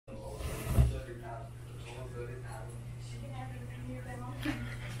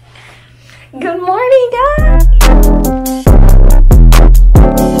Good morning, guys!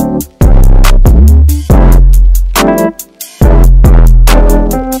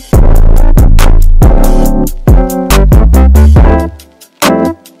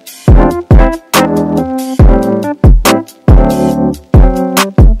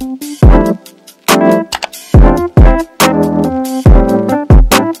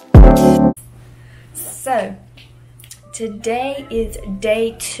 So, today is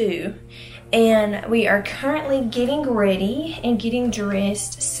day 2 and we are currently getting ready and getting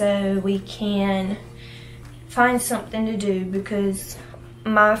dressed so we can find something to do because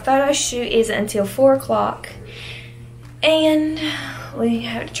my photo shoot isn't until 4 o'clock and we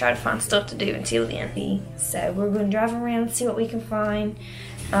have to try to find stuff to do until then. So we're going to drive around and see what we can find,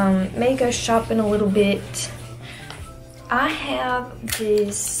 maybe go shopping a little bit. I have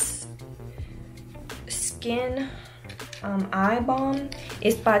this skin eye balm.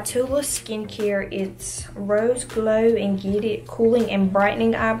 It's by Tula Skincare. It's Rose Glow and Get It Cooling and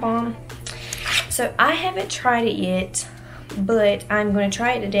Brightening Eye Balm. So I haven't tried it yet, but I'm going to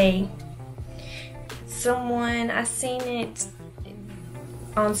try it today. I seen it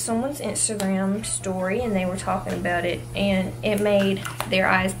on someone's Instagram story and they were talking about it and it made their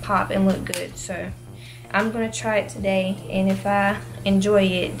eyes pop and look good. So I'm going to try it today, and if I enjoy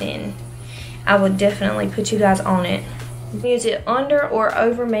it, then I would definitely put you guys on it. Use it under or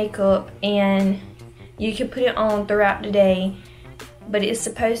over makeup, and you can put it on throughout the day, but it's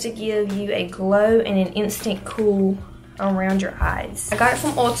supposed to give you a glow and an instant cool around your eyes. I got it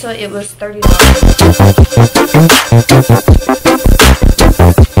from Ulta. It was $30.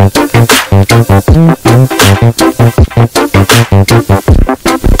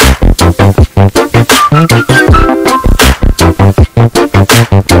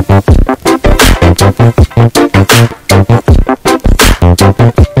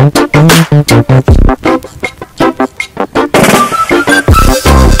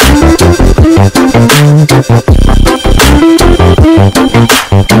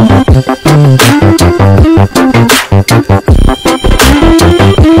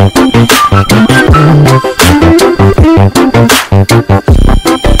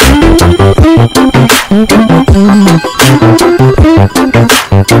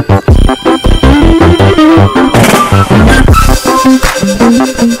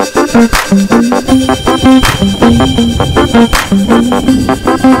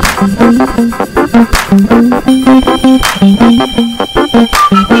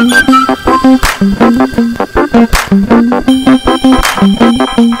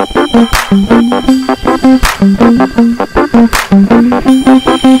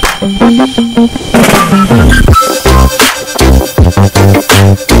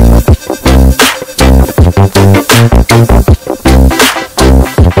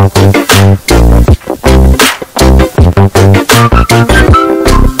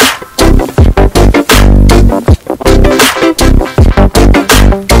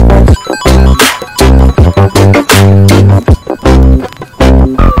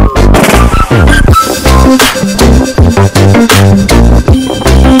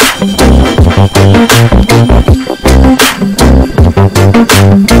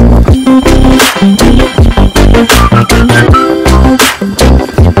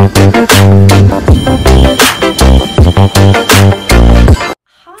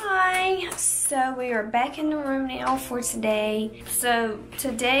 Back in the room now for today. So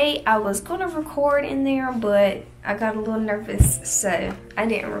today I was gonna record in there, but I got a little nervous, so I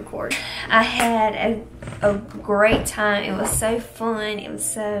didn't record. I had a great time. It was so fun. It was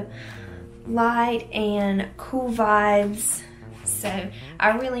so light and cool vibes, so I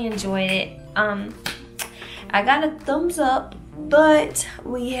really enjoyed it. I got a thumbs up, but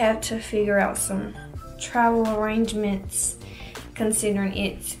we have to figure out some travel arrangements considering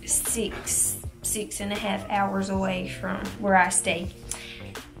it's 6.5 hours away from where I stay.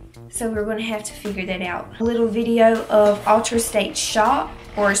 So we're going to have to figure that out. A little video of Ultra State shop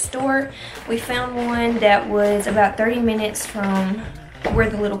or store. We found one that was about 30 minutes from where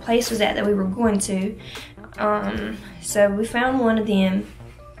the little place was at that we were going to. So we found one of them,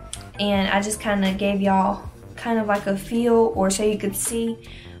 and I just kind of gave y'all kind of like a feel, or so you could see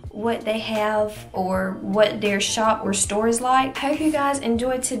what they have or what their shop or store is like. Hope you guys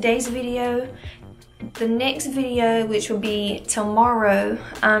enjoyed today's video. The next video, which will be tomorrow,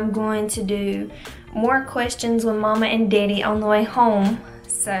 I'm going to do more questions with Mama and Daddy on the way home.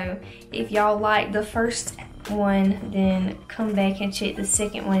 So if y'all like the first one, then come back and check the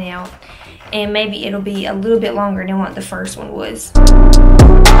second one out, and maybe it'll be a little bit longer than what the first one was.